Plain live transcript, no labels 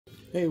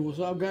Hey, what's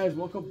up guys?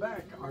 Welcome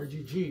back.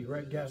 RGG,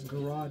 Right Gas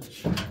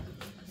Garage.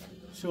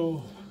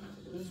 So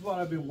this is what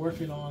I've been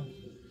working on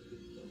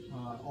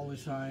all the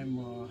time.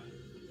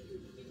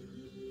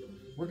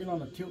 Working on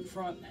the tilt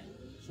front.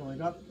 So I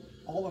got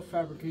all the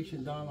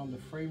fabrication done on the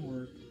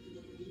framework.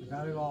 I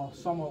got it all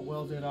somewhat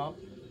welded up,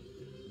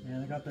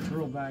 and I got the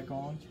grill back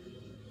on.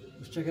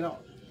 Let's check it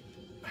out.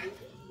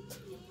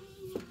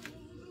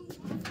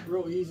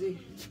 Real easy.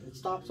 It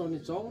stops on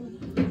its own.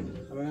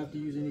 I don't have to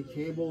use any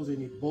cables,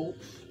 any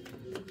bolts.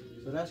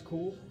 So that's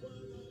cool.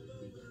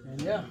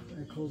 And yeah,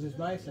 it closes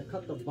nice. I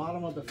cut the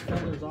bottom of the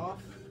fenders off,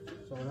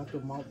 so I have to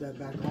mount that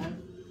back on.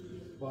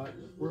 But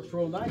works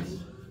real nice.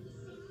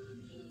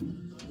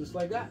 Just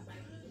like that.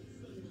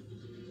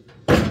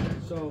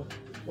 So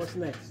what's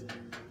next?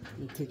 Let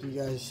me take you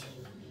guys.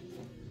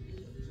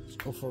 Let's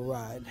go for a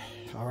ride.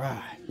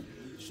 Alright.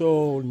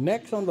 So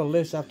next on the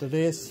list after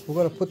this, we're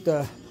gonna put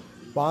the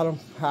bottom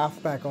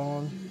half back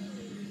on.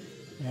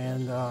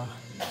 And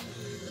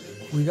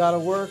we gotta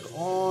work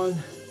on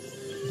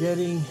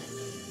getting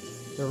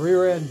the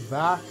rear end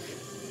back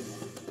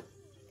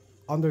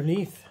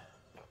underneath,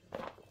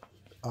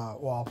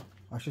 well,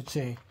 I should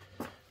say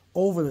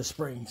over the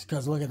springs,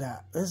 because look at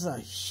that. This is a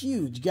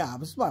huge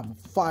gap. It's about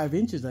 5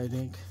 inches, I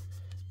think,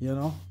 you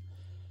know.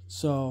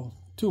 So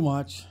too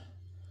much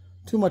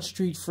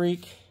street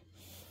freak.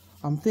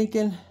 I'm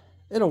thinking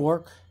it'll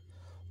work.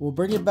 We'll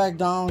bring it back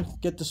down,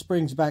 get the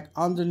springs back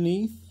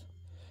underneath,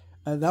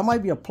 and that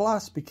might be a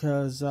plus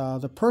because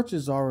the perch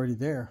is already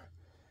there.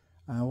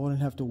 I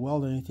wouldn't have to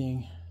weld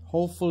anything.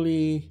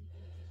 Hopefully,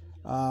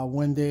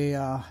 when they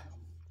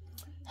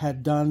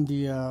had done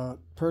the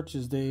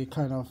purchase, they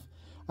kind of,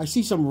 I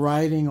see some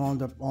writing on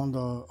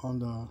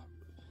the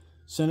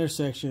center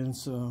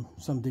sections,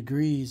 some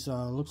degrees.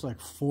 Looks like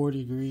 4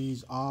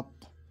 degrees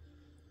up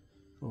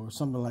or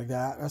something like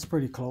that. That's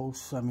pretty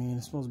close. I mean,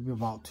 it's supposed to be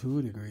about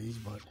 2 degrees,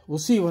 but we'll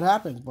see what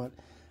happens. But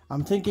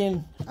I'm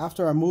thinking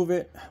after I move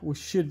it, we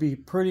should be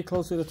pretty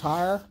close to the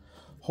tire.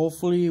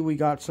 Hopefully, we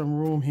got some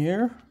room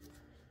here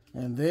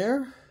and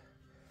there.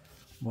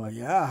 But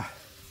yeah,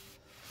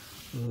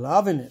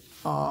 loving it.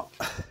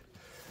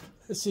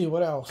 Let's see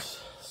what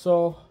else.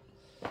 So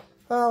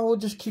we'll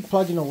just keep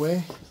plugging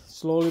away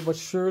slowly but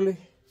surely.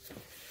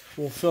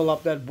 We'll fill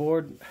up that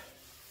board.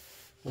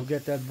 We'll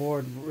get that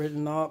board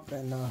written up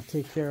and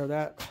take care of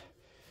that.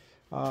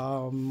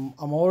 I'm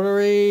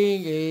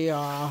ordering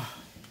a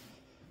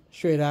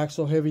straight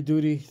axle heavy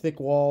duty thick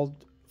walled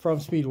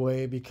from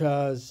Speedway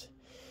because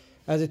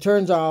as it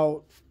turns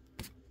out,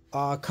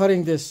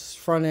 cutting this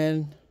front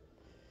end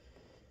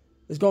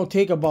is going to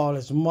take about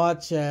as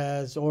much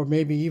as, or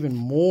maybe even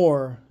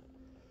more,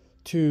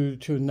 to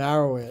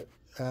narrow it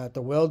at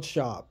the weld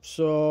shop.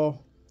 So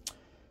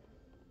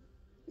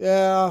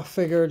yeah, I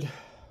figured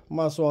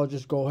might as well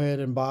just go ahead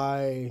and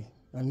buy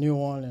a new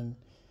one and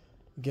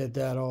get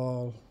that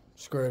all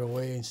squared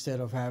away instead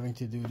of having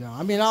to do that.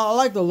 I mean, I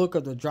like the look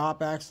of the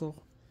drop axle,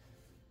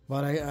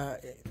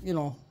 but you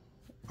know,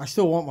 I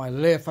still want my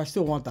lift. I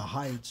still want the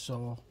height.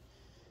 So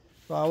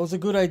it was a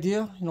good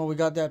idea. You know, we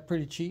got that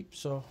pretty cheap,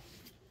 so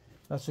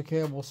that's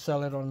okay. We'll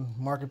sell it on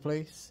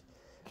Marketplace,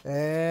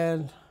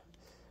 and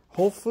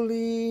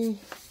hopefully,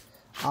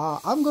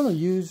 I'm gonna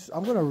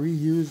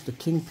reuse the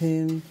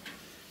kingpin.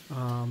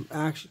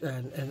 Actually,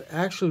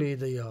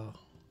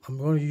 I'm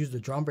going to use the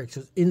drum brakes.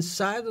 Because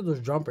inside of those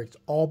drum brakes,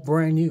 all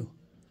brand new.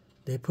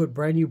 They put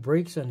brand new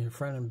brakes on your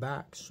front and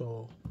back.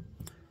 So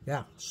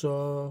yeah.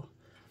 So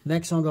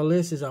next on the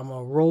list is I'm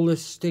gonna roll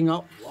this thing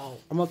up.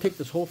 I'm gonna take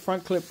this whole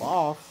front clip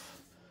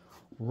off,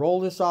 roll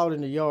this out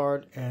in the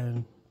yard,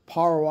 and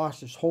power wash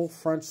this whole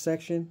front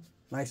section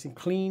nice and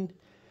clean,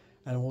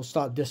 and we'll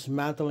start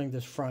dismantling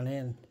this front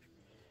end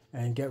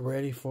and get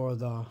ready for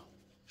the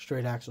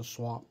straight axle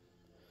swap.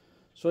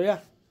 So yeah,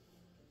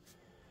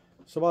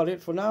 that's about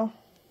it for now.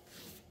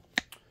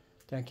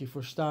 Thank you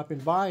for stopping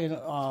by, and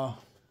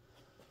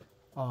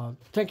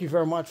thank you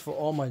very much for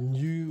all my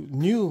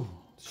new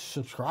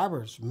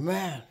subscribers.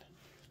 Man,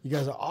 you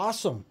guys are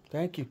awesome.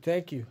 Thank you.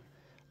 If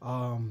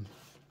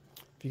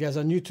you guys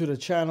are new to the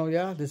channel,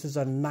 yeah, this is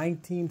a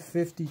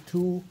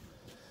 1952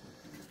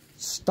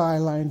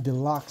 Styline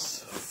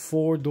Deluxe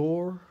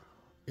 4-door.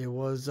 It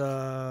was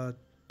a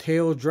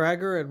tail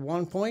dragger at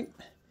one point.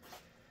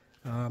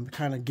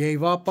 Kind of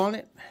gave up on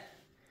it,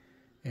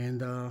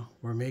 and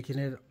we're making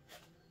it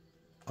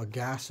a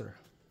gasser.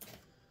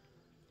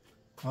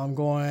 I'm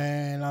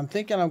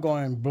thinking I'm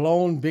going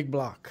blown big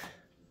block.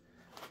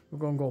 We're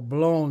gonna go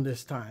blown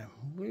this time.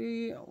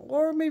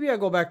 Or maybe I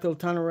go back to the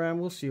tunnel ram.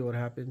 We'll see what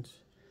happens.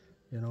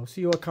 You know,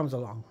 see what comes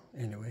along.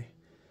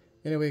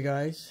 Anyway,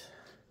 guys,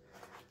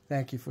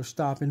 thank you for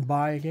stopping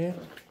by again,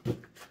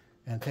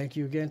 and thank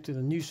you again to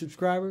the new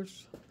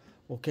subscribers.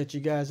 We'll catch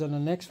you guys on the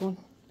next one.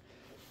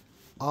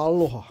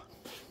 Aloha.